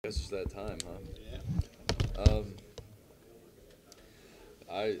guess it's that time, huh? Yeah.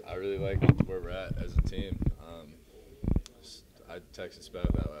 I really like where we're at as a team. I texted Spat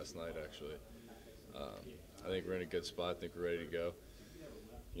about that last night, actually. I think we're in a good spot. I think we're ready to go.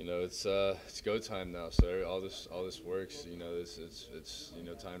 It's go time now. So all this works. It's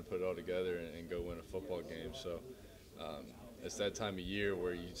time to put it all together and go win a football game. So it's that time of year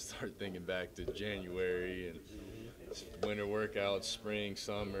where you start thinking back to January and winter workouts, spring,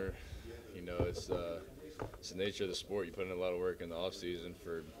 summer. It's the nature of the sport. You put in a lot of work in the off season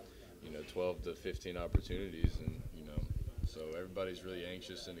for 12 to 15 opportunities, and so everybody's really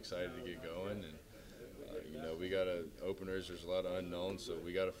anxious and excited to get going. And we got openers. There's a lot of unknowns, so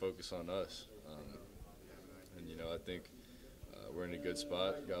we got to focus on us. I think we're in a good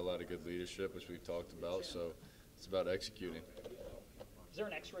spot. Got a lot of good leadership, which we've talked about. So it's about executing. Is there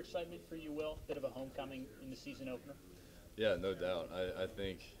an extra excitement for you, Will? Bit of a homecoming in the season opener? Yeah, no doubt. I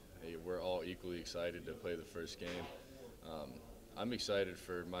think we're all equally excited to play the first game. I'm excited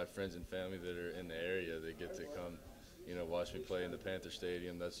for my friends and family that are in the area that get to come, watch me play in the Panther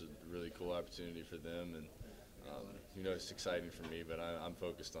Stadium. That's a really cool opportunity for them, and it's exciting for me. But I'm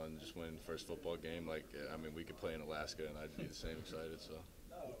focused on just winning the first football game. We could play in Alaska, and I'd be the same excited. So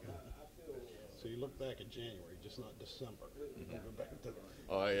you look back at January, just not December. Mm-hmm. Go back to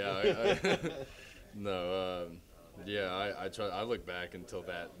Oh yeah, no. I try. I look back until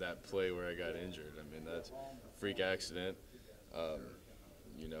that play where I got injured. That's a freak accident. I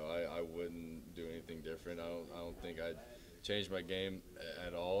wouldn't do anything different. I don't think I'd change my game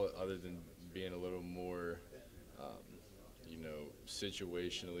at all, other than being a little more,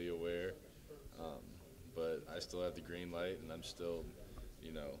 situationally aware. But I still have the green light, and I'm still,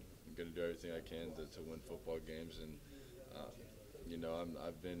 going to do everything I can to win football games. And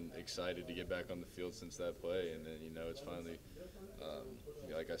I've been excited to get back on the field since that play, and then it's finally,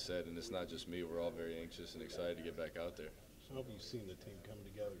 like I said, and it's not just me. We're all very anxious and excited to get back out there. So how have you seen the team come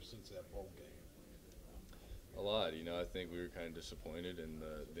together since that bowl game? A lot. I think we were kind of disappointed in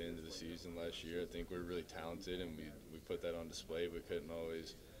the end of the season last year. I think we were really talented, and we put that on display, but couldn't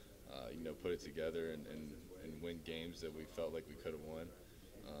always, put it together and win games that we felt like we could have won.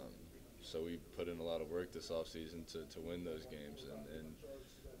 So we put in a lot of work this offseason to win those games, and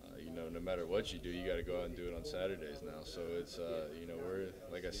no matter what you do, you got to go out and do it on Saturdays now. So it's we're,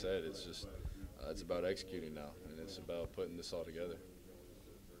 like I said, it's just it's about executing now, and it's about putting this all together.